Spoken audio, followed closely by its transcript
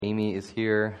is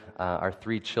here. Our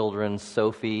three children,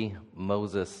 Sophie,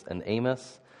 Moses, and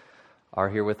Amos, are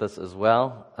here with us as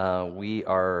well. We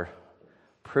are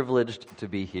privileged to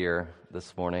be here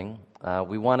this morning.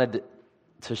 We wanted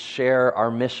to share our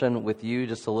mission with you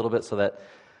just a little bit so that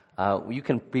you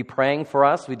can be praying for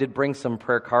us. We did bring some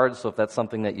prayer cards, so if that's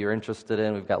something that you're interested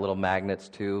in, we've got little magnets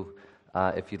too,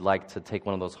 if you'd like to take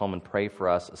one of those home and pray for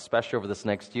us, especially over this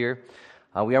next year.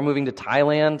 We are moving to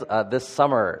Thailand this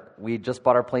summer. We just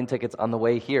bought our plane tickets on the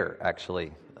way here,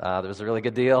 actually. There was a really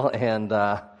good deal, and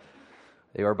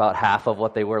they were about half of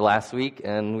what they were last week,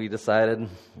 and we decided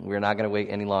we're not going to wait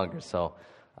any longer. So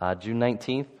June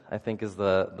 19th, I think, is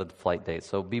the flight date.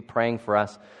 So be praying for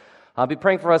us. Be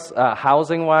praying for us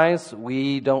housing-wise.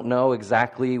 We don't know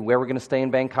exactly where we're going to stay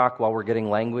in Bangkok while we're getting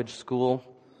language school,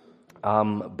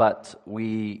 but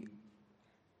we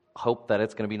hope that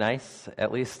it's going to be nice,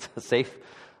 at least safe.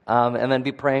 And then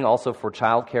be praying also for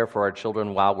childcare for our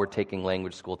children while we're taking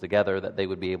language school together, that they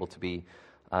would be able to be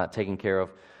taken care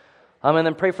of. And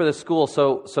then pray for the school.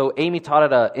 So Amy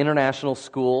taught at an international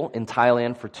school in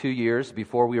Thailand for 2 years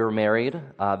before we were married.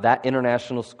 That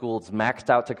international school is maxed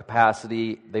out to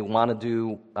capacity. They want to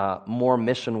do more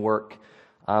mission work.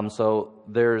 So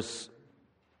there's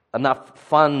enough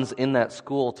funds in that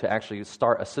school to actually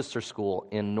start a sister school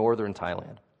in northern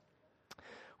Thailand,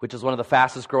 which is one of the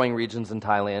fastest growing regions in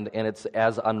Thailand, and it's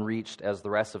as unreached as the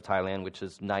rest of Thailand, which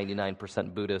is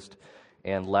 99% Buddhist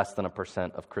and less than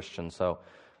 1% of Christian. So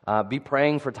be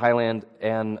praying for Thailand,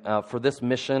 and for this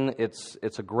mission,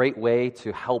 it's a great way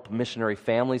to help missionary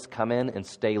families come in and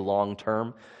stay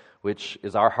long-term, which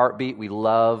is our heartbeat. We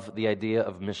love the idea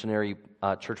of missionary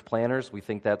church planners. We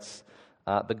think that's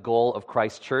the goal of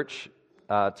Christ Church,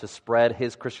 to spread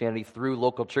His Christianity through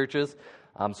local churches.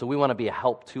 So we want to be a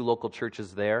help to local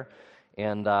churches there.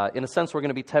 And in a sense, we're going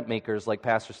to be tent makers, like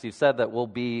Pastor Steve said, that we'll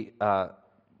be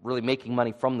really making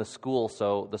money from the school.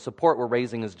 So the support we're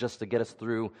raising is just to get us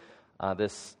through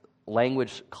this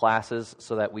language classes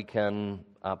so that we can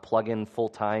plug in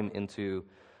full-time into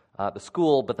the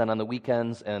school. But then on the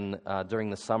weekends and during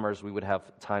the summers, we would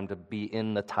have time to be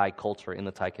in the Thai culture, in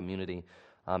the Thai community,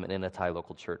 and in a Thai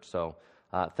local church. So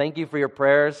thank you for your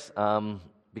prayers.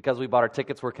 Because we bought our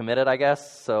tickets, we're committed, I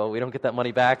guess, so we don't get that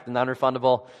money back, the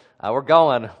non-refundable. We're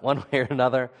going one way or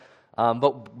another.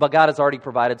 But God has already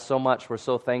provided so much. We're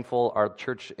so thankful. Our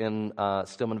church in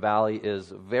Stillman Valley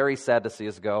is very sad to see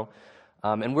us go.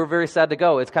 And we're very sad to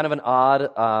go. It's kind of an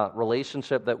odd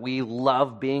relationship that we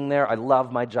love being there. I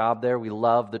love my job there. We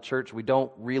love the church. We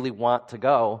don't really want to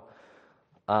go,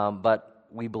 but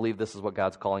we believe this is what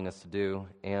God's calling us to do,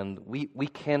 and we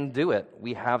can do it.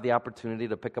 We have the opportunity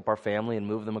to pick up our family and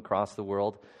move them across the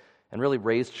world and really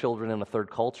raise children in a third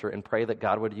culture and pray that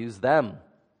God would use them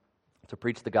to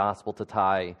preach the gospel to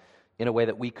Thai in a way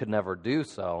that we could never do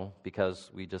so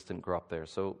because we just didn't grow up there.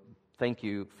 So thank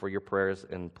you for your prayers,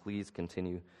 and please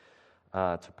continue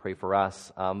to pray for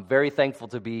us. I'm very thankful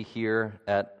to be here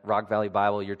at Rock Valley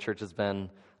Bible. Your church has been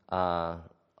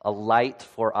a light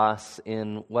for us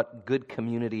in what good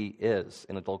community is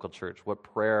in a local church, what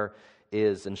prayer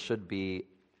is and should be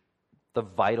the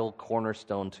vital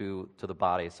cornerstone to the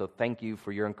body. So thank you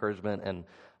for your encouragement and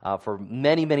for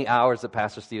many, many hours that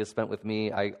Pastor Steve has spent with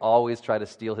me. I always try to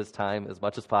steal his time as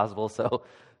much as possible, so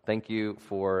thank you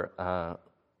for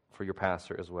your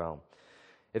pastor as well.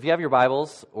 If you have your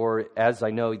Bibles, or as I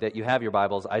know that you have your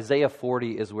Bibles, Isaiah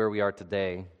 40 is where we are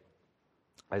today.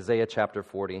 Isaiah chapter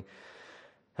 40.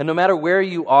 And no matter where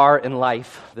you are in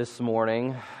life this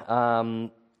morning,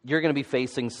 you're going to be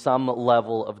facing some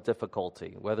level of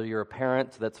difficulty. Whether you're a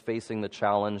parent that's facing the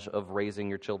challenge of raising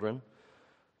your children,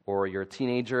 or you're a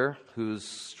teenager who's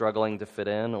struggling to fit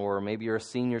in, or maybe you're a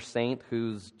senior saint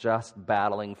who's just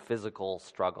battling physical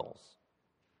struggles.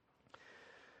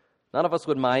 None of us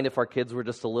would mind if our kids were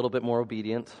just a little bit more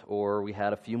obedient, or we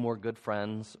had a few more good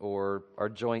friends, or our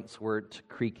joints weren't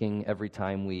creaking every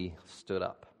time we stood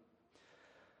up.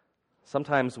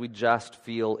 Sometimes we just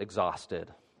feel exhausted,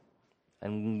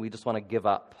 and we just want to give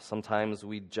up. Sometimes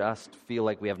we just feel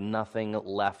like we have nothing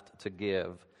left to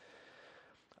give.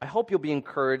 I hope you'll be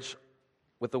encouraged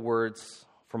with the words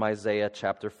from Isaiah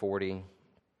chapter 40,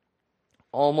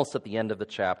 almost at the end of the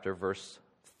chapter, verse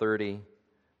 30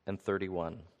 and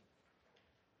 31.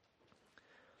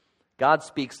 God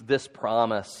speaks this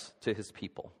promise to His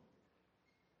people.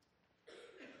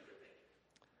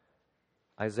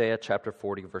 Isaiah chapter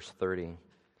 40, verse 30.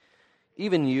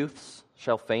 Even youths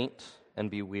shall faint and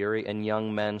be weary, and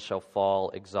young men shall fall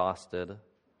exhausted.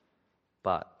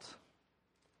 But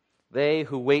they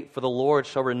who wait for the Lord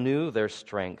shall renew their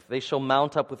strength. They shall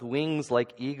mount up with wings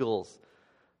like eagles.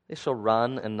 They shall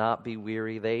run and not be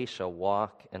weary. They shall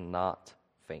walk and not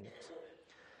faint.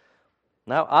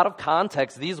 Now, out of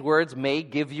context, these words may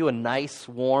give you a nice,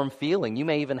 warm feeling. You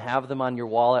may even have them on your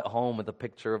wall at home with a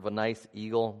picture of a nice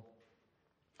eagle.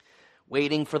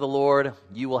 Waiting for the Lord,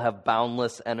 you will have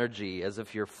boundless energy, as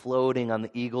if you're floating on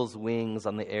the eagle's wings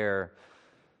on the air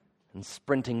and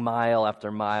sprinting mile after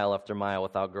mile after mile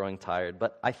without growing tired.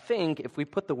 But I think if we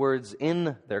put the words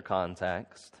in their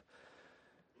context,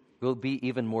 we'll be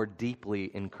even more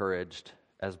deeply encouraged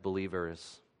as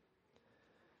believers.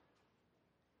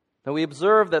 Now we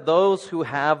observe that those who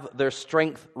have their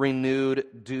strength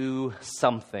renewed do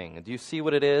something. Do you see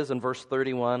what it is in verse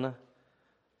 31?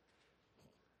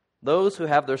 Those who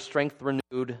have their strength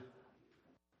renewed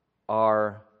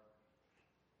are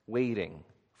waiting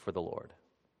for the Lord.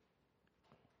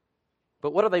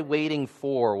 But what are they waiting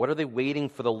for? What are they waiting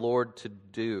for the Lord to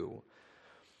do?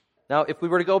 Now, if we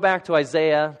were to go back to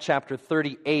Isaiah chapter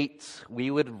 38, we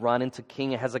would run into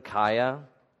King Hezekiah,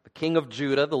 the king of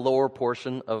Judah, the lower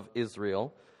portion of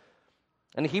Israel.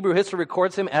 And Hebrew history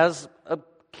records him as a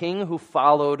king who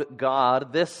followed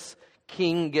God. This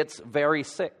king gets very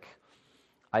sick.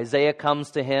 Isaiah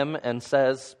comes to him and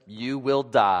says, "You will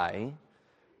die."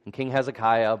 And King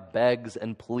Hezekiah begs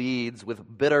and pleads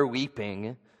with bitter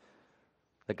weeping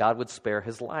that God would spare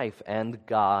his life. And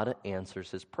God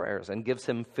answers his prayers and gives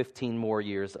him 15 more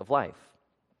years of life.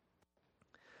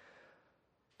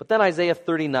 But then Isaiah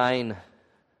 39,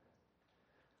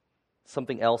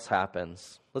 something else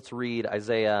happens. Let's read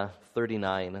Isaiah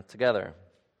 39 together.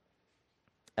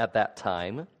 At that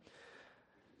time,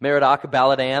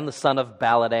 Merodach-Baladan, the son of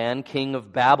Baladan, king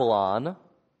of Babylon,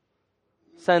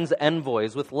 sends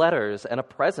envoys with letters and a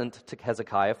present to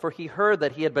Hezekiah, for he heard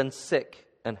that he had been sick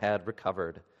and had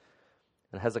recovered.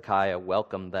 And Hezekiah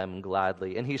welcomed them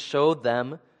gladly, and he showed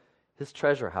them his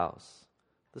treasure house,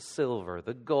 the silver,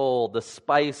 the gold, the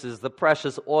spices, the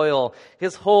precious oil,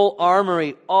 his whole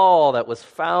armory, all that was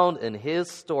found in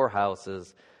his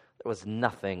storehouses. There was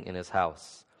nothing in his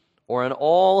house or in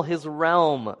all his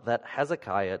realm that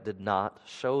Hezekiah did not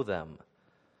show them.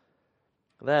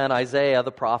 Then Isaiah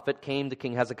the prophet came to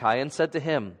King Hezekiah and said to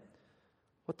him,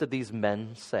 "What did these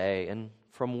men say, and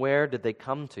from where did they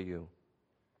come to you?"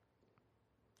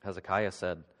 Hezekiah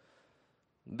said,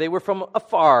 "They were from a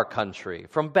far country,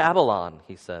 from Babylon,"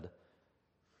 he said.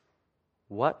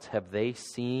 "What have they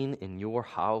seen in your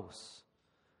house?"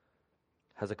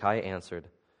 Hezekiah answered,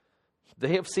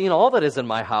 "They have seen all that is in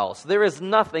my house. There is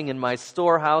nothing in my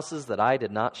storehouses that I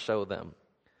did not show them."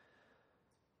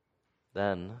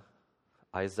 Then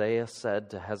Isaiah said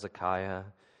to Hezekiah,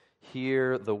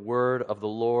 "Hear the word of the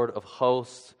Lord of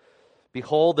hosts.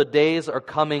 Behold, the days are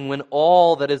coming when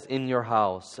all that is in your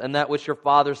house, and that which your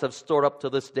fathers have stored up to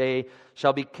this day,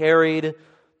 shall be carried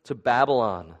to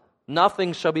Babylon.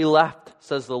 Nothing shall be left,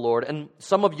 says the Lord, and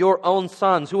some of your own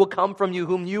sons, who will come from you,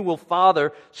 whom you will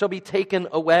father, shall be taken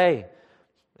away,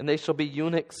 and they shall be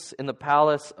eunuchs in the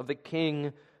palace of the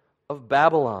king of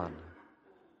Babylon."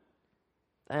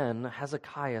 Then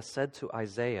Hezekiah said to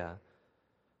Isaiah,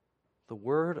 "The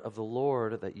word of the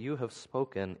Lord that you have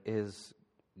spoken is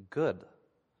good."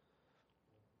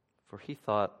 For he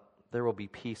thought, there will be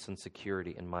peace and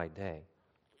security in my day.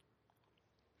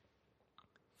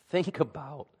 Think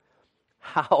about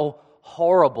how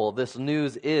horrible this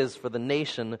news is for the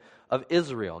nation of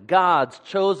Israel, God's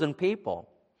chosen people.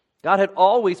 God had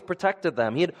always protected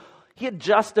them. He had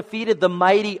just defeated the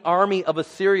mighty army of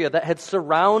Assyria that had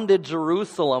surrounded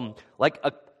Jerusalem like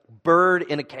a bird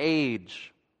in a cage.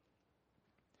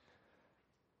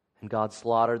 And God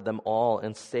slaughtered them all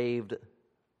and saved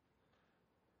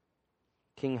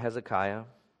King Hezekiah.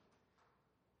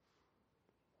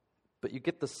 But you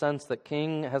get the sense that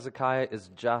King Hezekiah is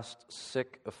just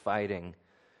sick of fighting.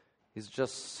 He's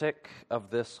just sick of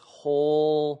this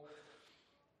whole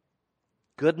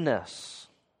goodness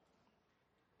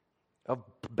of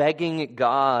begging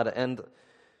God. And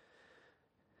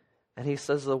he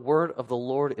says the word of the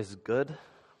Lord is good.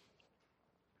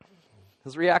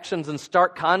 His reaction's in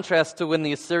stark contrast to when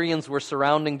the Assyrians were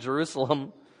surrounding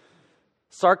Jerusalem.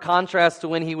 Stark contrast to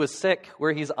when he was sick,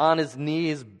 where he's on his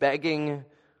knees begging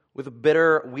with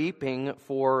bitter weeping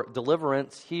for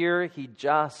deliverance. Here he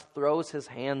just throws his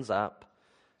hands up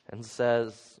and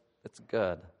says, it's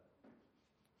good.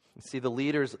 You see, the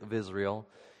leaders of Israel,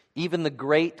 even the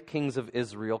great kings of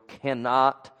Israel,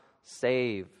 cannot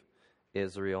save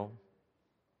Israel.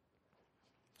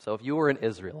 So if you were an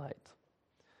Israelite,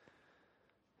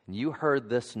 and you heard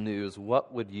this news,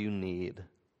 what would you need?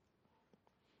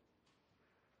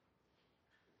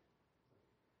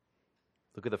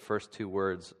 Look at the first two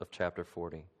words of chapter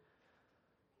 40.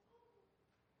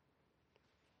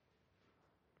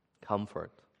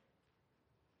 Comfort.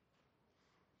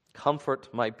 Comfort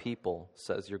my people,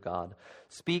 says your God.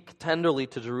 Speak tenderly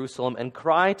to Jerusalem and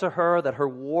cry to her that her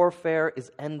warfare is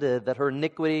ended, that her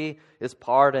iniquity is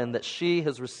pardoned, that she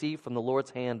has received from the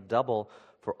Lord's hand double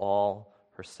for all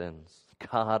her sins.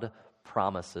 God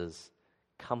promises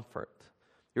comfort.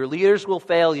 Your leaders will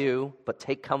fail you, but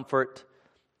take comfort.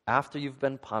 After you've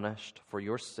been punished for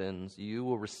your sins, you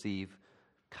will receive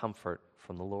comfort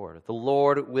from the Lord. The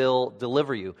Lord will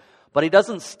deliver you. But he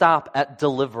doesn't stop at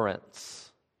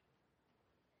deliverance.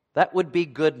 That would be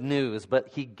good news, but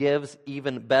he gives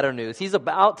even better news. He's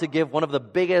about to give one of the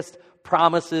biggest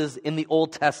promises in the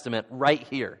Old Testament right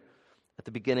here at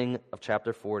the beginning of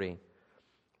chapter 40.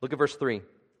 Look at verse 3.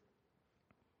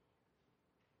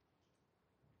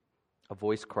 A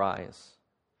voice cries,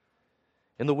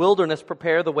 "In the wilderness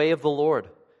prepare the way of the Lord.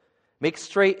 Make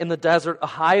straight in the desert a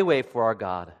highway for our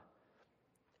God.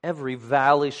 Every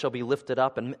valley shall be lifted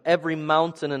up, and every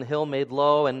mountain and hill made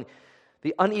low, and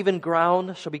the uneven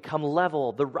ground shall become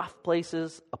level, the rough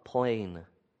places a plain.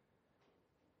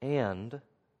 And,"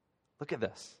 look at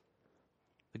this,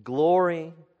 "the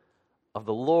glory of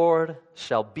the Lord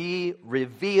shall be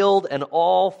revealed, and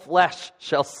all flesh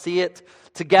shall see it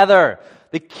together."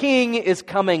 The King is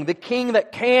coming. The King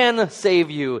that can save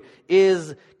you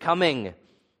is coming.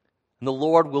 And the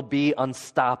Lord will be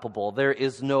unstoppable. There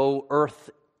is no earth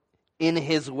in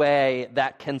his way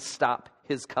that can stop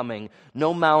his coming.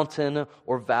 No mountain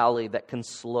or valley that can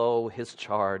slow his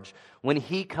charge. When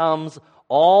he comes,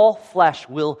 all flesh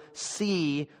will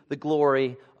see the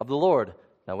glory of the Lord.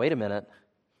 Now wait a minute.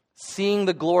 Seeing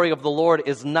the glory of the Lord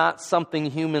is not something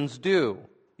humans do.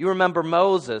 You remember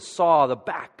Moses saw the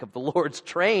back of the Lord's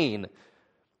train,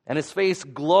 and his face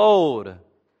glowed.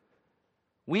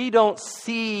 We don't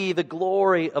see the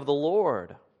glory of the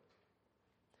Lord.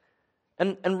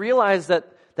 And realize that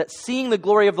seeing the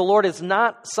glory of the Lord is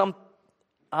not some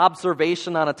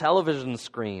observation on a television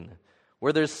screen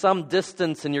where there's some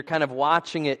distance and you're kind of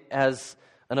watching it as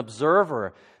an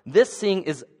observer. This seeing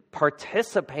is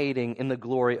participating in the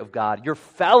glory of God. You're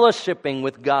fellowshipping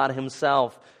with God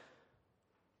himself.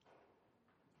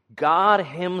 God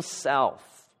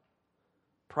himself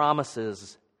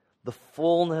promises the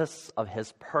fullness of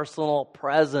his personal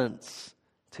presence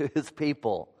to his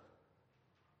people.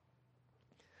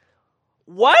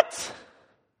 What?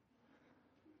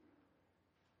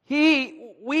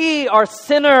 We are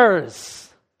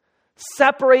sinners,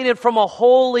 separated from a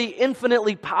holy,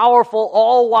 infinitely powerful,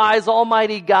 all-wise,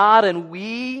 almighty God, and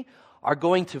we are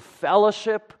going to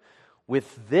fellowship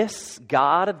with this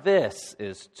God. This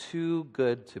is too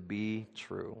good to be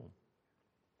true.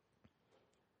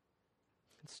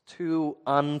 It's too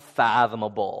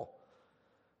unfathomable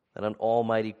that an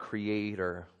almighty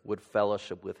creator would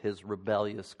fellowship with his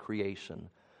rebellious creation.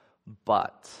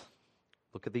 But,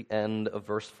 look at the end of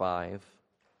verse 5.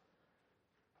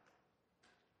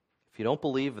 If you don't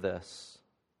believe this,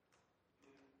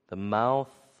 the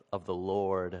mouth of the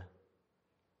Lord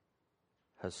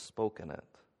has spoken it.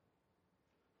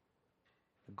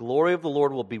 The glory of the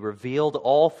Lord will be revealed.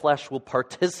 All flesh will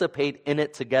participate in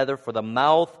it together, for the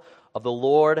mouth of the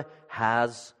Lord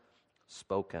has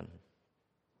spoken.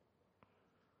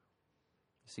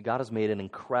 See, God has made an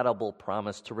incredible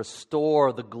promise to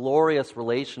restore the glorious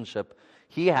relationship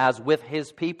he has with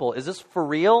his people. Is this for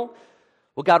real?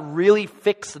 Will God really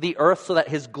fix the earth so that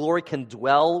his glory can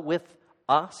dwell with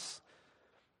us?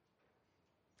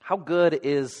 How good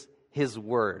is his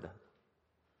word?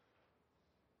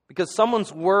 Because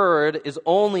someone's word is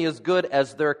only as good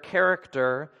as their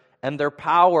character and their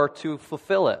power to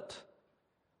fulfill it.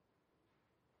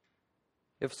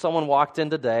 If someone walked in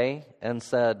today and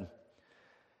said,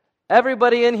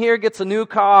 "Everybody in here gets a new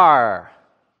car,"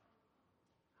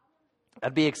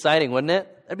 that'd be exciting, wouldn't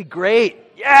it? That'd be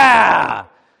great. Yeah!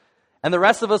 And the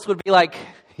rest of us would be like,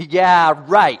 "Yeah,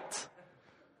 right."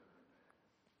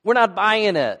 We're not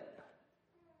buying it.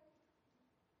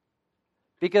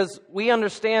 Because we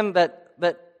understand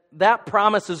that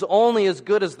promise is only as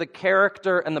good as the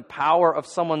character and the power of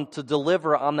someone to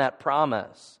deliver on that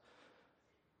promise.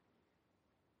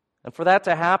 And for that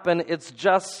to happen, it's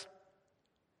just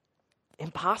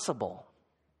impossible.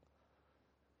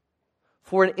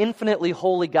 For an infinitely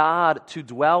holy God to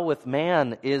dwell with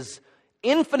man is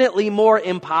infinitely more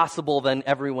impossible than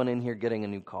everyone in here getting a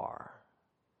new car.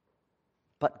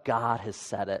 But God has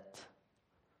said it.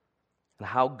 And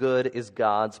how good is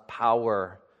God's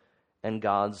power and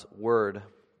God's word?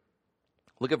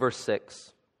 Look at verse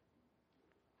 6.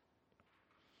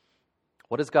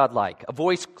 What is God like? A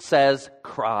voice says,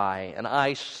 "Cry." And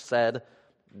I said,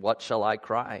 "What shall I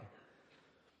cry?"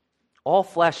 All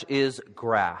flesh is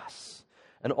grass,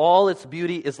 and all its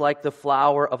beauty is like the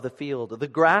flower of the field. The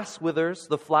grass withers,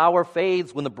 the flower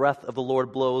fades when the breath of the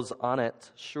Lord blows on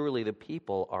it. Surely the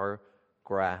people are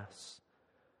grass.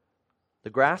 The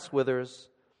grass withers,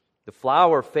 the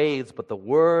flower fades, but the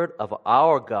word of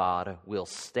our God will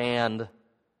stand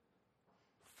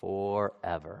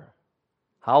forever.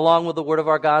 How long will the word of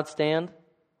our God stand?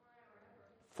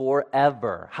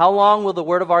 Forever. How long will the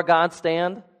word of our God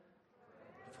stand?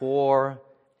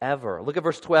 Forever. Look at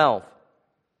verse 12.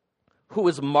 Who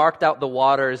has marked out the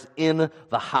waters in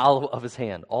the hollow of his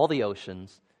hand, all the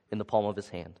oceans in the palm of his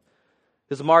hand,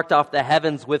 has marked off the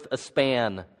heavens with a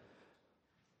span,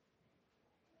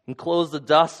 enclosed the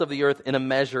dust of the earth in a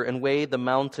measure, and weighed the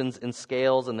mountains in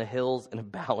scales and the hills in a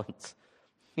balance.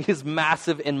 He is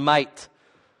massive in might.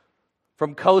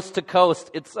 From coast to coast,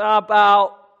 it's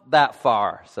about that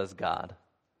far, says God.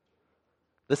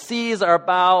 The seas are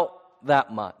about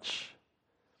that much.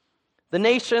 The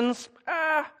nations,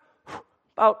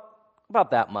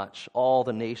 about that much. All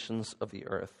the nations of the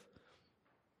earth.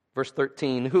 Verse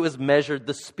 13, who has measured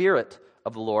the Spirit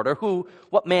of the Lord? Or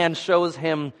what man shows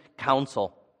him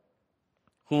counsel?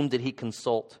 Whom did he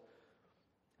consult?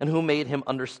 And who made him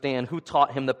understand? Who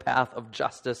taught him the path of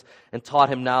justice and taught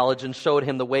him knowledge and showed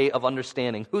him the way of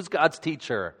understanding? Who's God's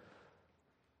teacher?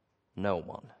 No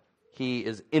one. He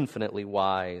is infinitely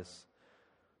wise.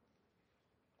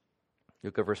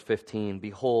 Look at verse 15.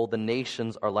 Behold, the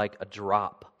nations are like a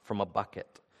drop from a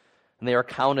bucket, and they are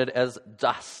counted as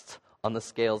dust on the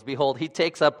scales. Behold, he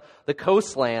takes up the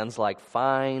coastlands like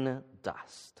fine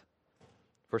dust.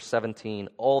 Verse 17.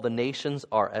 All the nations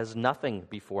are as nothing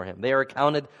before him. They are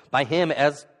counted by him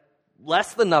as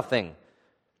less than nothing,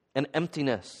 and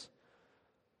emptiness.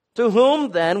 To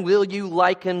whom then will you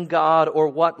liken God, or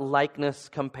what likeness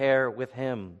compare with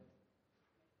him?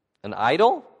 An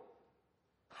idol?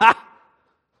 Ha!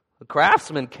 A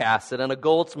craftsman casts it, and a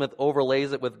goldsmith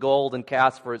overlays it with gold and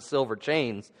casts for its silver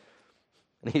chains.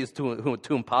 And he is too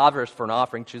impoverished for an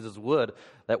offering, chooses wood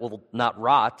that will not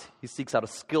rot. He seeks out a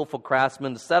skillful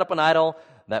craftsman to set up an idol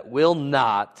that will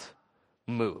not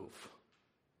move.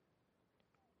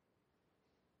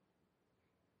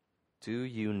 Do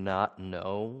you not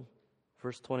know?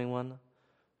 Verse 21.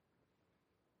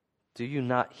 Do you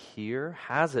not hear?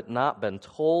 Has it not been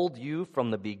told you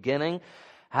from the beginning?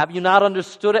 Have you not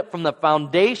understood it from the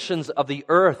foundations of the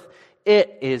earth?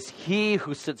 It is he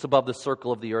who sits above the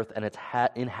circle of the earth, and its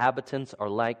inhabitants are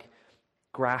like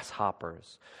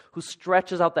grasshoppers, who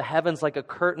stretches out the heavens like a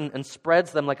curtain and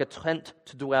spreads them like a tent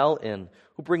to dwell in,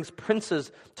 who brings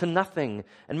princes to nothing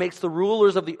and makes the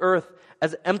rulers of the earth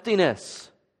as emptiness.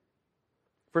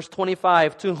 Verse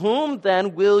 25, to whom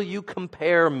then will you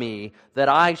compare me that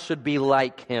I should be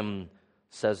like him,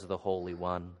 says the Holy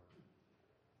One.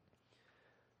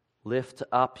 Lift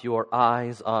up your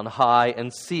eyes on high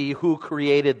and see who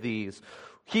created these.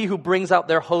 He who brings out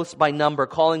their hosts by number,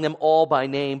 calling them all by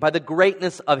name, by the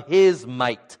greatness of his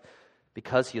might,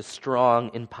 because he is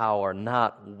strong in power,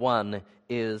 not one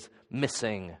is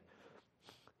missing.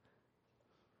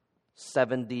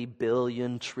 70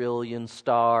 billion trillion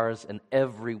stars, and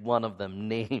every one of them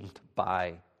named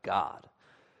by God.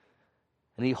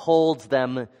 And he holds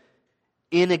them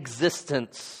in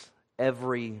existence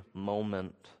every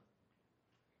moment.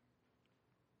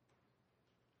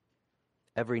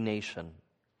 Every nation,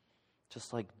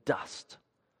 just like dust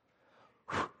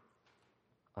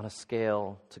on a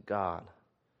scale to God.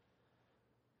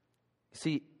 You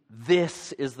see,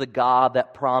 this is the God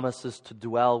that promises to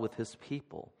dwell with his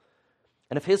people.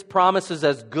 And if his promise is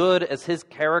as good as his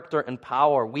character and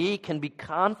power, we can be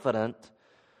confident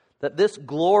that this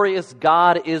glorious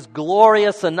God is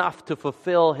glorious enough to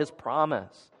fulfill his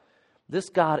promise. This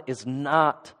God is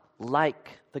not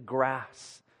like the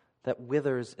grass that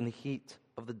withers in the heat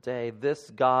of the day. This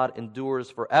God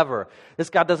endures forever. This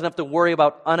God doesn't have to worry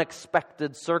about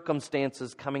unexpected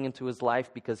circumstances coming into his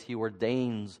life because he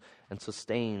ordains and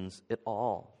sustains it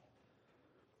all.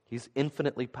 He's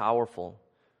infinitely powerful.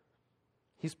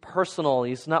 He's personal.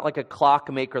 He's not like a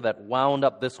clockmaker that wound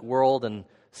up this world and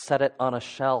set it on a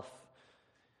shelf.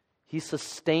 He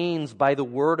sustains by the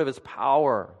word of his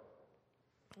power.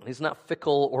 He's not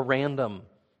fickle or random.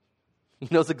 He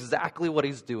knows exactly what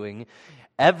he's doing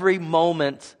every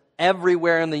moment,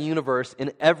 everywhere in the universe,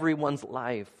 in everyone's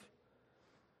life.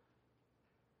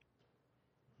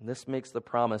 And this makes the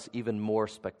promise even more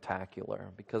spectacular,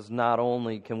 because not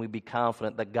only can we be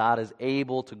confident that God is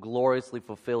able to gloriously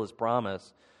fulfill his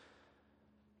promise,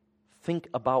 think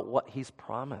about what he's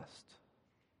promised.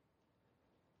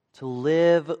 To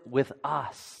live with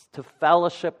us, to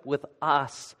fellowship with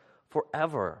us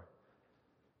forever.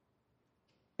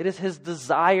 It is His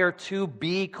desire to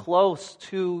be close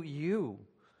to you.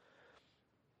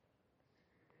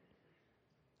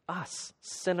 Us,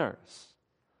 sinners.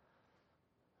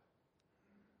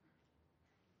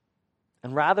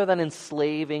 And rather than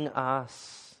enslaving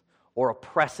us or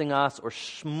oppressing us or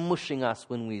smushing us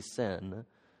when we sin,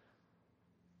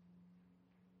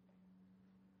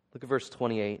 look at verse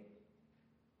 28.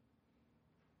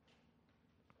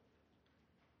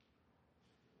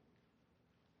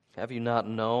 Have you not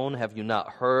known? Have you not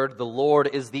heard? The Lord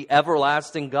is the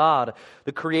everlasting God,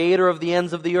 the creator of the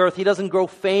ends of the earth. He doesn't grow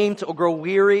faint or grow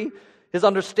weary. His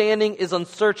understanding is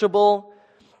unsearchable,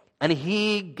 and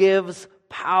He gives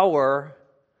power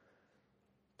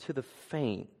to the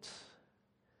faint.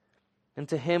 And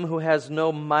to him who has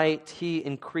no might, He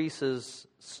increases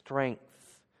strength.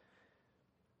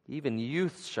 Even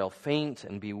youths shall faint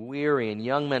and be weary, and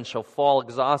young men shall fall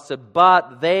exhausted.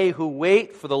 But they who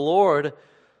wait for the Lord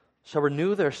shall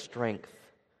renew their strength.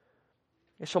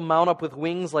 They shall mount up with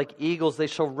wings like eagles. They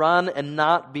shall run and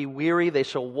not be weary. They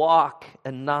shall walk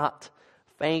and not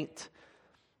faint.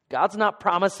 God's not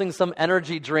promising some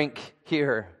energy drink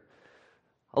here,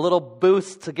 a little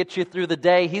boost to get you through the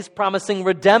day. He's promising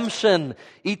redemption,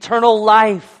 eternal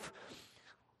life.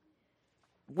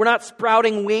 We're not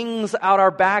sprouting wings out our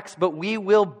backs, but we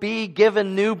will be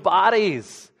given new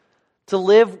bodies to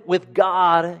live with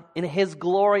God in His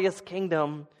glorious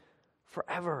kingdom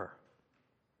forever.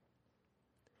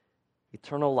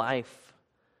 Eternal life,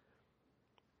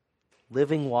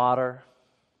 living water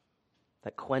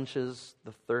that quenches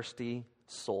the thirsty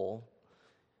soul,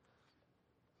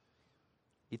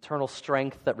 eternal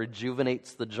strength that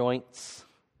rejuvenates the joints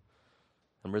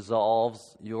and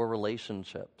resolves your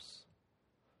relationships.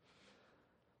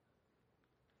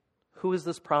 Who is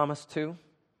this promise to?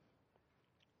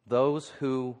 Those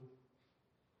who,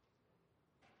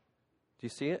 do you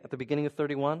see it at the beginning of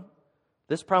 31?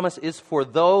 This promise is for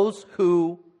those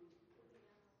who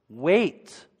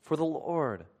wait for the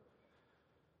Lord.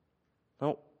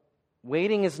 No,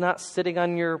 waiting is not sitting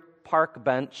on your park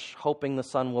bench hoping the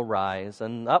sun will rise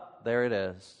and there it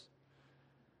is.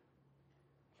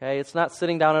 Okay, it's not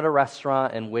sitting down at a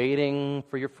restaurant and waiting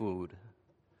for your food.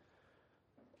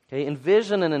 Okay,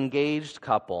 envision an engaged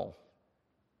couple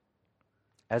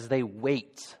as they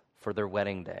wait for their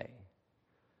wedding day.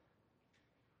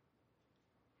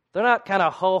 They're not kind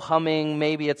of ho-humming,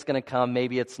 maybe it's going to come,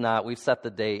 maybe it's not, we've set the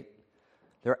date.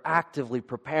 They're actively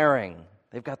preparing.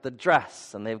 They've got the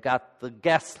dress, and they've got the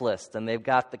guest list, and they've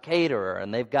got the caterer,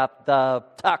 and they've got the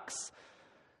tux.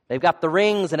 They've got the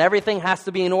rings, and everything has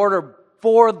to be in order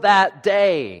for that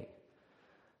day.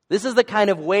 This is the kind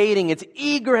of waiting. It's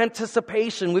eager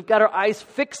anticipation. We've got our eyes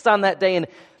fixed on that day, and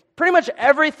pretty much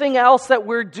everything else that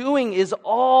we're doing is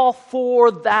all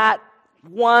for that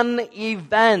one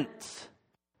event.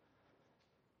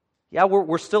 Yeah,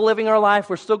 we're still living our life,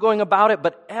 we're still going about it,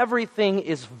 but everything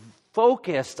is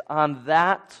focused on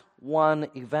that one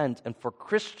event. And for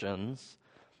Christians,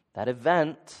 that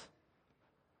event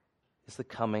is the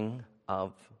coming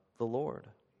of the Lord.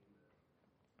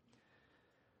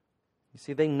 You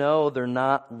see, they know they're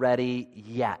not ready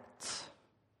yet.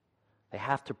 They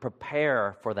have to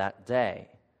prepare for that day.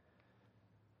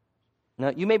 Now,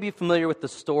 you may be familiar with the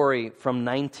story from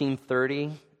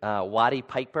 1930, Waddy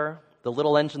Piper, the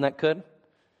little engine that could.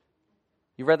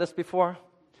 You read this before?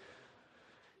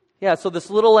 Yeah, so this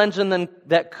little engine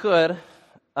that could,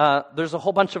 there's a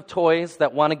whole bunch of toys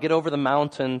that want to get over the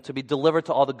mountain to be delivered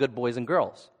to all the good boys and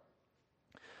girls.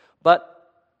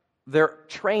 But their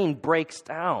train breaks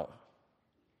down.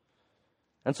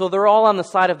 And so they're all on the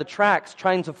side of the tracks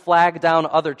trying to flag down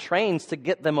other trains to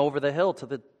get them over the hill to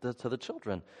the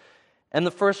children. And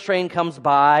the first train comes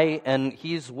by, and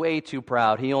he's way too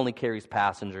proud. He only carries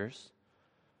passengers.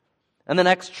 And the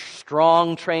next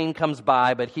strong train comes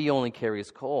by, but he only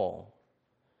carries coal.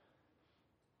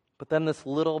 But then this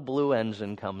little blue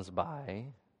engine comes by,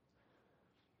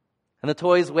 and the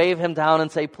toys wave him down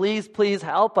and say, "Please, please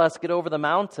help us get over the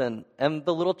mountain." And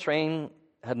the little train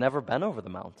had never been over the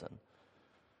mountain.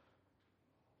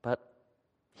 But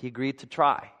he agreed to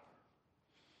try.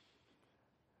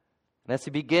 And as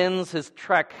he begins his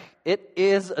trek, it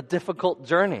is a difficult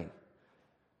journey.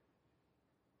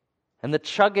 And the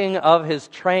chugging of his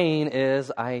train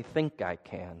is, "I think I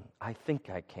can, I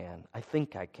think I can, I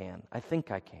think I can, I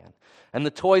think I can." And the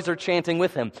toys are chanting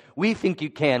with him, "We think you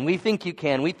can, we think you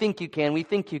can, we think you can, we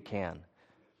think you can."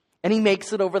 And he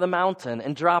makes it over the mountain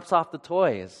and drops off the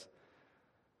toys.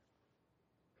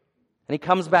 And he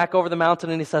comes back over the mountain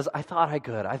and he says, "I thought I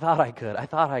could, I thought I could, I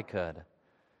thought I could."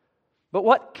 But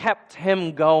what kept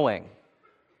him going?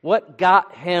 What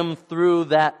got him through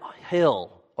that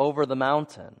hill over the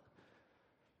mountain.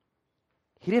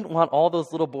 He didn't want all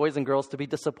those little boys and girls to be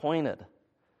disappointed.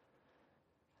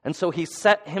 And so he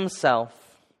set himself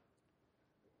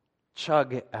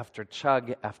chug after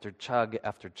chug after chug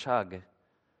after chug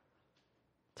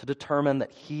to determine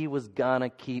that he was gonna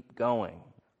keep going.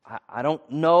 I don't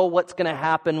know what's gonna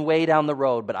happen way down the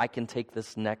road, but I can take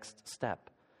this next step.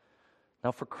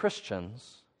 Now for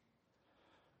Christians,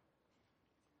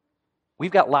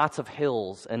 we've got lots of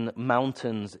hills and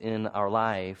mountains in our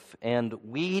life, and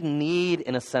we need,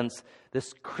 in a sense,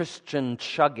 this Christian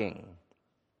chugging.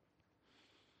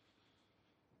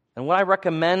 And what I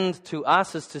recommend to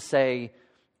us is to say,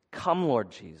 "Come,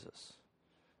 Lord Jesus.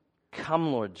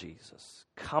 Come, Lord Jesus.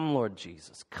 Come, Lord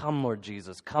Jesus. Come, Lord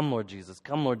Jesus. Come, Lord Jesus.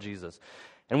 Come, Lord Jesus."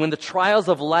 And when the trials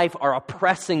of life are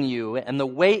oppressing you and the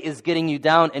weight is getting you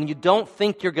down and you don't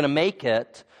think you're going to make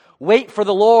it, wait for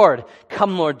the Lord.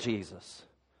 Come, Lord Jesus.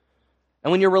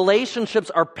 And when your relationships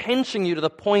are pinching you to the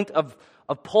point of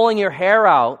pulling your hair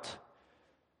out,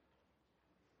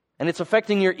 and it's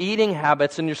affecting your eating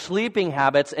habits and your sleeping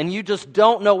habits, and you just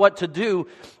don't know what to do,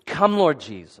 come, Lord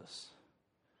Jesus.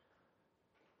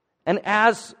 And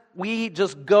as we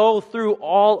just go through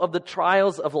all of the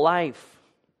trials of life,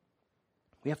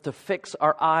 we have to fix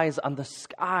our eyes on the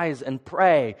skies and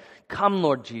pray, "Come,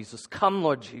 Lord Jesus, come,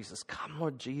 Lord Jesus, come,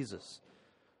 Lord Jesus."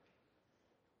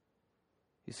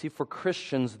 You see, for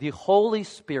Christians, the Holy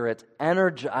Spirit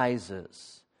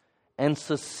energizes and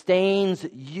sustains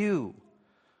you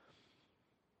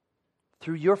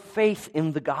through your faith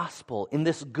in the gospel, in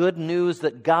this good news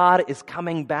that God is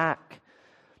coming back.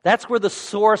 That's where the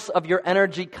source of your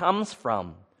energy comes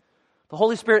from. The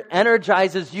Holy Spirit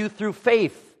energizes you through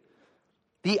faith.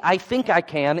 The "I think I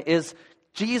can" is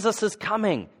Jesus is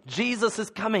coming. Jesus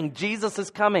is coming. Jesus is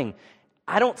coming.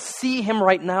 I don't see him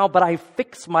right now, but I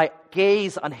fix my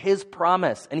gaze on his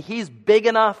promise. And he's big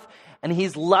enough and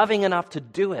he's loving enough to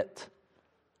do it.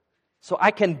 So I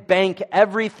can bank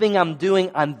everything I'm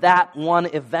doing on that one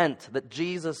event, that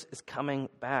Jesus is coming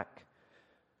back.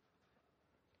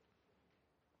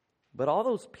 But all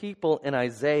those people in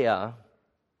Isaiah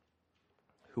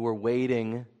who were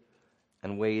waiting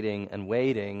and waiting and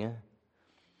waiting,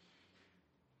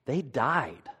 they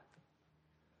died.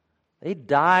 They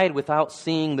died without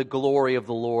seeing the glory of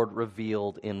the Lord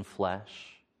revealed in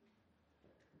flesh.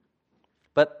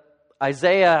 But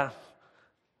Isaiah,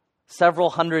 several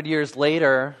hundred years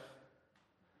later,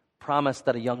 promised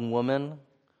that a young woman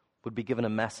would be given a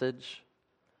message,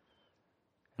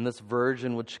 and this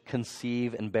virgin would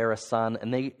conceive and bear a son,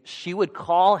 and she would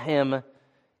call him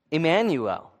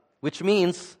Emmanuel, which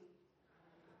means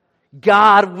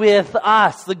God with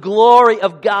us. The glory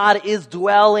of God is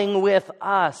dwelling with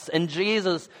us. And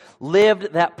Jesus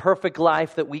lived that perfect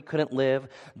life that we couldn't live,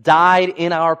 died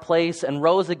in our place, and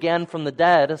rose again from the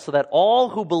dead so that all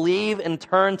who believe and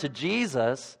turn to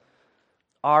Jesus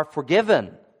are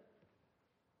forgiven.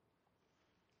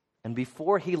 And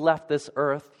before he left this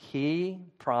earth, he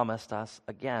promised us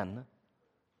again,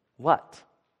 what?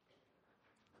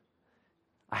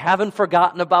 I haven't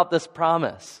forgotten about this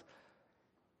promise.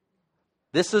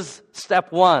 This is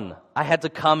step one. I had to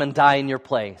come and die in your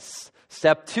place.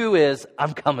 Step two is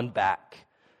I'm coming back.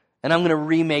 And I'm going to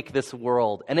remake this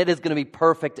world. And it is going to be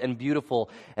perfect and beautiful.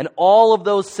 And all of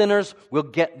those sinners will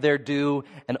get their due.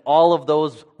 And all of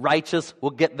those righteous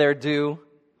will get their due.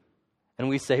 And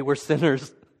we say, we're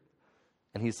sinners.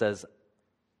 And he says,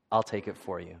 I'll take it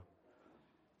for you.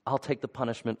 I'll take the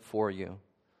punishment for you.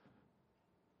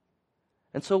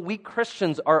 And so we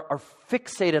Christians are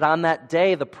fixated on that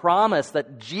day, the promise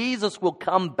that Jesus will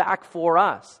come back for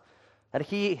us, that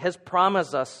he has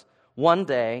promised us one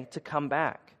day to come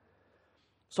back.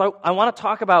 So I want to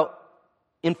talk about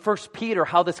in 1 Peter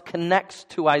how this connects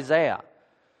to Isaiah.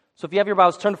 So if you have your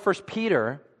Bibles, turn to 1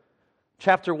 Peter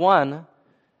chapter 1,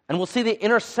 and we'll see the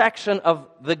intersection of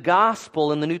the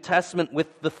gospel in the New Testament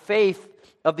with the faith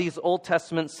of these Old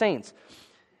Testament saints.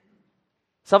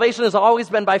 Salvation has always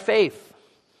been by faith.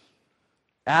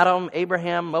 Adam,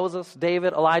 Abraham, Moses,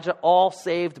 David, Elijah, all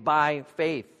saved by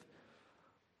faith.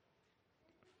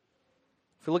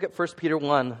 If we look at 1 Peter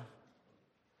 1,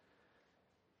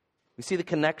 we see the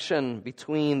connection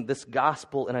between this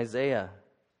gospel and Isaiah.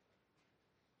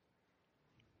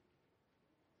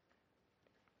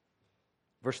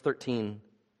 Verse 13.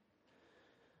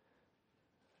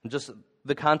 And just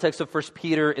the context of 1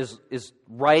 Peter is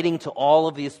writing to all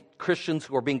of these Christians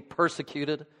who are being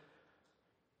persecuted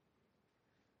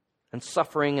and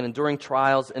suffering and enduring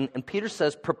trials. And Peter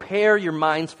says, prepare your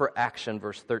minds for action,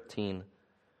 verse 13.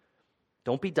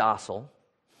 Don't be docile.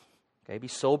 Okay, be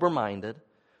sober-minded.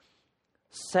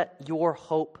 Set your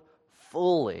hope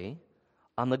fully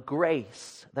on the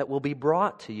grace that will be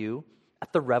brought to you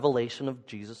at the revelation of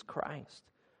Jesus Christ.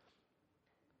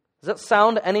 Does that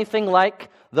sound anything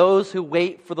like those who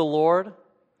wait for the Lord?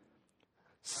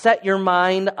 Set your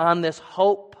mind on this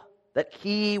hope that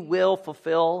He will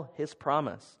fulfill His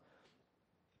promise.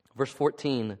 Verse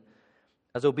 14,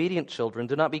 as obedient children,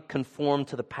 do not be conformed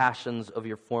to the passions of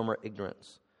your former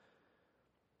ignorance.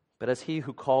 But as He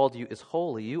who called you is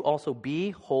holy, you also be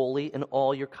holy in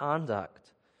all your conduct.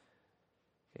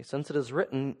 Okay, since it is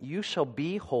written, you shall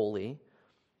be holy,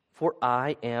 for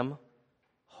I am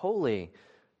holy.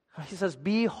 He says,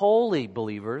 be holy,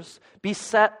 believers. Be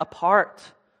set apart.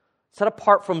 Set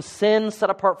apart from sin, set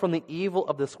apart from the evil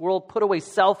of this world. Put away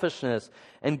selfishness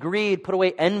and greed. Put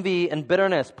away envy and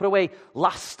bitterness. Put away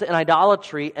lust and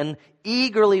idolatry, and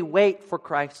eagerly wait for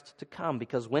Christ to come.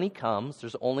 Because when He comes,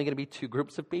 there's only going to be two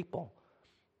groups of people.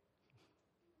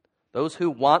 Those who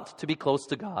want to be close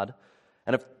to God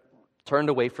and have turned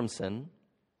away from sin,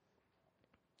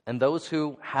 and those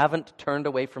who haven't turned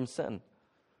away from sin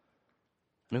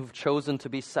and who've chosen to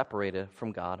be separated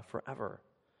from God forever.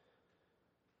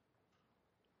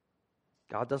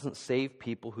 God doesn't save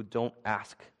people who don't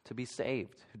ask to be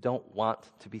saved, who don't want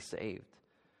to be saved.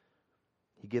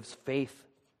 He gives faith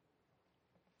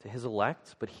to His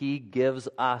elect, but He gives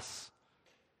us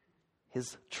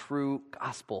His true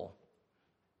gospel.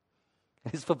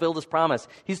 He's fulfilled His promise.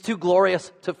 He's too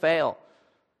glorious to fail.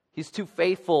 He's too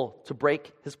faithful to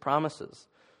break His promises.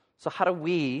 So how do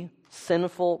we,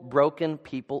 sinful, broken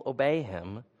people, obey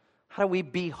Him? How do we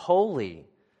be holy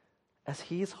as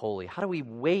He's holy? How do we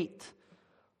wait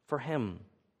for Him?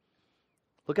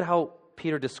 Look at how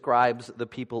Peter describes the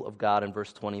people of God in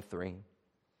verse 23.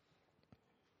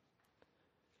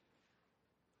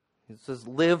 He says,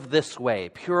 live this way,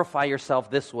 purify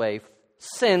yourself this way,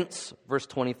 since, verse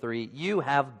 23, you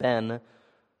have been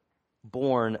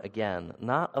born again,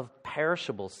 not of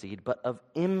perishable seed, but of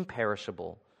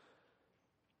imperishable,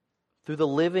 through the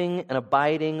living and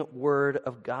abiding Word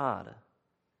of God.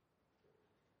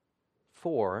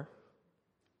 For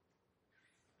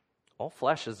all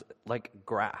flesh is like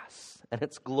grass, and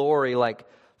its glory like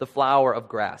the flower of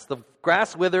grass. The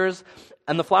grass withers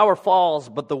and the flower falls,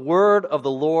 but the word of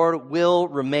the Lord will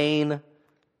remain,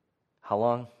 how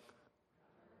long?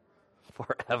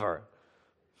 Forever.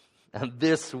 And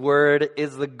this word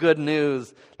is the good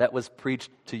news that was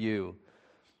preached to you.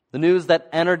 The news that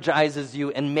energizes you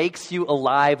and makes you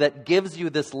alive, that gives you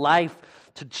this life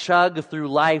to chug through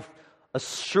life,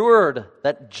 assured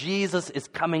that Jesus is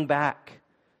coming back.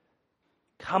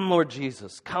 Come, Lord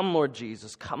Jesus. Come, Lord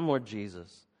Jesus. Come, Lord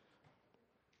Jesus.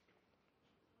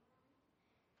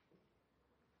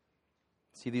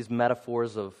 See these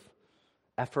metaphors of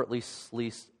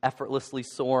effortlessly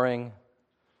soaring,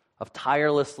 of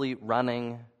tirelessly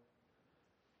running.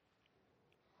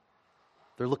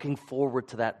 They're looking forward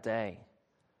to that day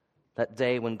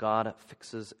when God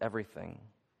fixes everything.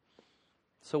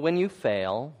 So when you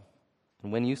fail,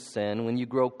 and when you sin, when you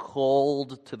grow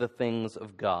cold to the things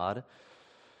of God,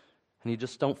 and you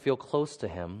just don't feel close to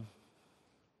Him,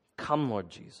 come, Lord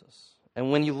Jesus.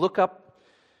 And when you look up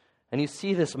and you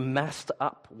see this messed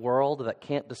up world that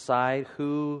can't decide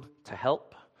who to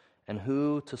help and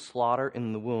who to slaughter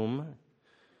in the womb,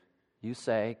 you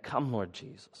say, come, Lord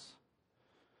Jesus.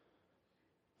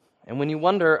 And when you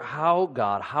wonder, how,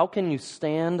 God, how can you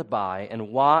stand by and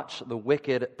watch the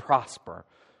wicked prosper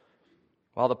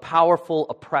while the powerful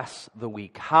oppress the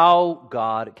weak? How,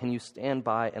 God, can you stand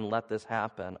by and let this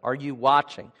happen? Are you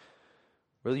watching?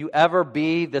 Will you ever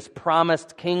be this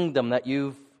promised kingdom that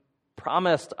you've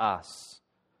promised us?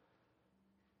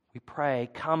 We pray,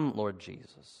 come, Lord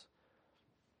Jesus.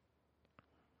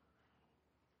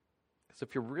 Because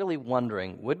if you're really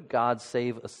wondering, would God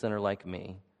save a sinner like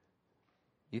me?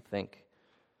 You think,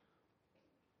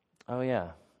 oh yeah,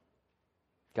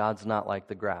 God's not like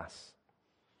the grass.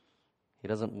 He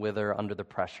doesn't wither under the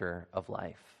pressure of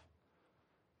life.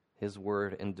 His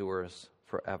word endures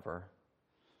forever.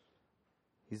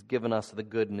 He's given us the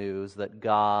good news that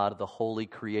God, the holy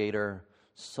Creator,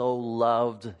 so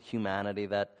loved humanity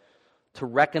that to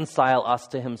reconcile us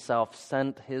to Himself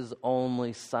sent His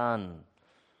only Son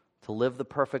to live the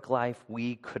perfect life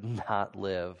we could not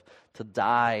live, to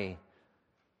die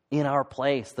in our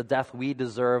place, the death we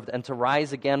deserved, and to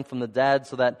rise again from the dead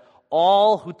so that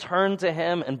all who turn to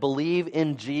Him and believe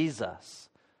in Jesus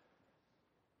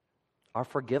are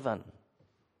forgiven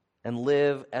and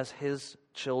live as His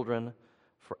children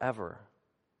forever.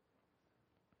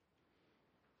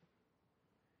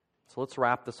 So let's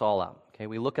wrap this all up. Okay,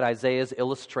 we look at Isaiah's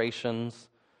illustrations.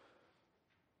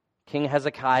 King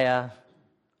Hezekiah,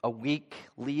 a weak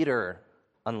leader,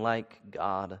 unlike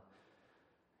God.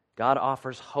 God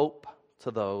offers hope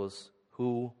to those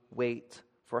who wait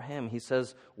for him. He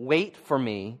says, wait for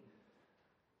me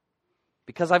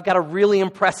because I've got a really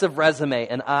impressive resume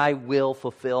and I will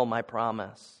fulfill my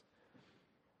promise.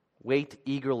 Wait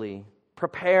eagerly.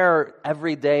 Prepare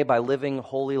every day by living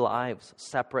holy lives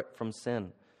separate from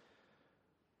sin.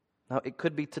 Now, it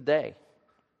could be today.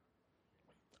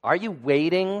 Are you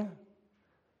waiting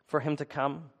for him to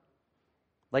come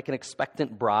like an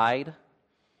expectant bride?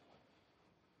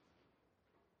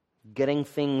 Getting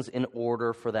things in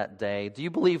order for that day? Do you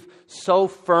believe so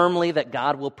firmly that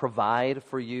God will provide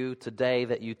for you today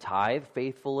that you tithe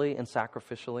faithfully and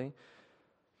sacrificially?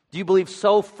 Do you believe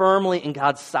so firmly in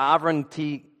God's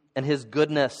sovereignty and his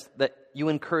goodness that you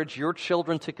encourage your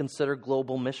children to consider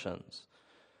global missions?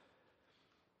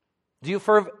 Do you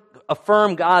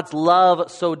affirm God's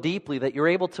love so deeply that you're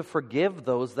able to forgive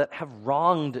those that have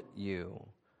wronged you?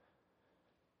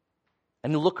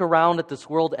 And look around at this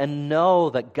world and know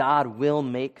that God will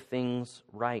make things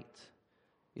right.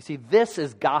 You see, this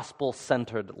is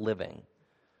gospel-centered living.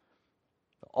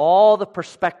 All the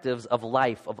perspectives of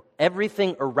life, of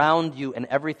everything around you and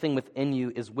everything within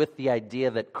you, is with the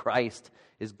idea that Christ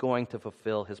is going to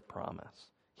fulfill his promise.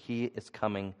 He is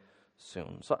coming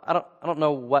soon. So I don't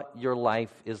know what your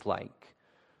life is like.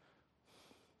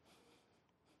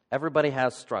 Everybody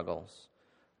has struggles,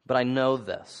 but I know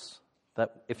this,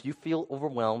 that if you feel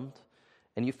overwhelmed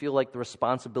and you feel like the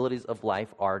responsibilities of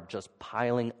life are just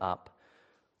piling up,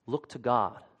 look to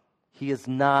God. He is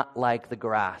not like the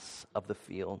grass of the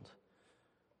field.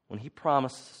 When he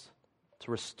promises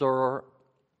to restore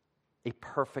a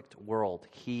perfect world,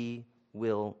 he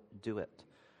will do it.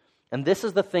 And this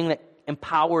is the thing that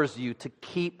empowers you to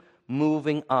keep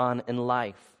moving on in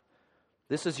life.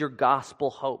 This is your gospel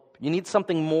hope. You need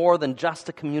something more than just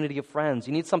a community of friends.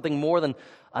 You need something more than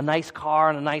a nice car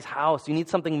and a nice house. You need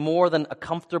something more than a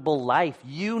comfortable life.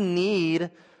 You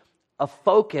need a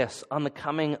focus on the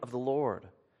coming of the Lord.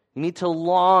 You need to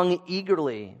long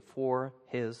eagerly for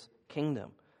his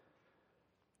kingdom.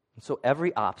 And so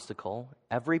every obstacle,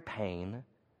 every pain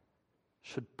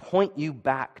should point you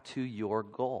back to your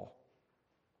goal.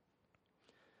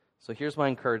 So here's my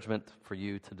encouragement for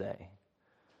you today.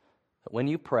 That when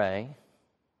you pray,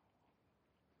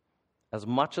 as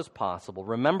much as possible,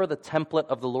 remember the template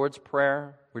of the Lord's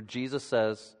Prayer where Jesus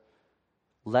says,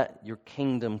 "Let your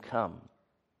kingdom come.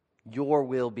 Your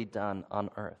will be done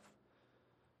on earth."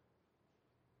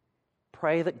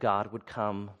 Pray that God would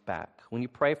come back. When you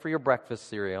pray for your breakfast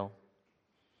cereal,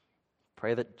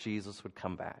 pray that Jesus would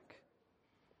come back.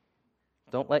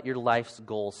 Don't let your life's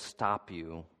goals stop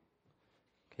you.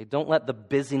 Okay? Don't let the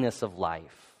busyness of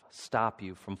life stop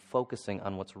you from focusing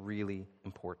on what's really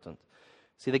important.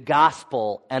 See, the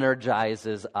gospel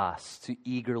energizes us to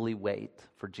eagerly wait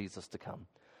for Jesus to come.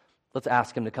 Let's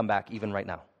ask him to come back even right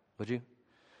now, would you?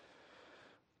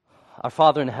 Our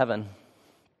Father in heaven,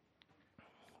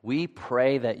 we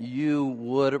pray that you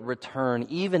would return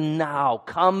even now.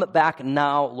 Come back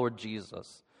now, Lord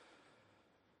Jesus.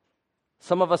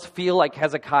 Some of us feel like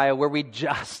Hezekiah, where we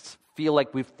just feel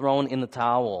like we've thrown in the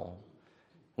towel.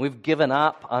 We've given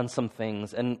up on some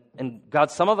things. And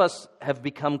God, some of us have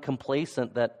become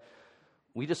complacent that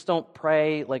we just don't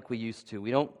pray like we used to.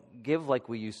 We don't give like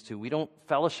we used to. We don't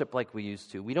fellowship like we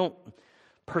used to. We don't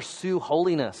pursue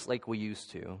holiness like we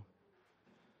used to.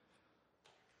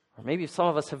 Or maybe some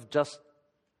of us have just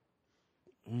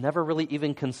never really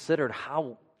even considered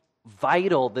how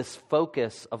vital this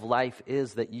focus of life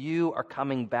is, that you are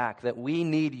coming back, that we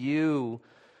need you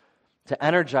to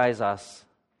energize us,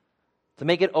 to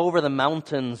make it over the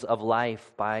mountains of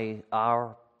life by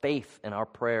our faith and our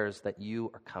prayers that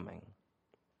you are coming.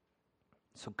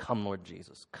 So come, Lord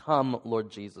Jesus. Come,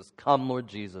 Lord Jesus. Come, Lord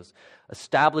Jesus.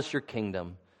 Establish your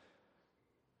kingdom.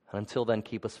 And until then,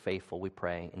 keep us faithful, we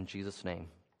pray. In Jesus' name,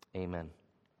 amen.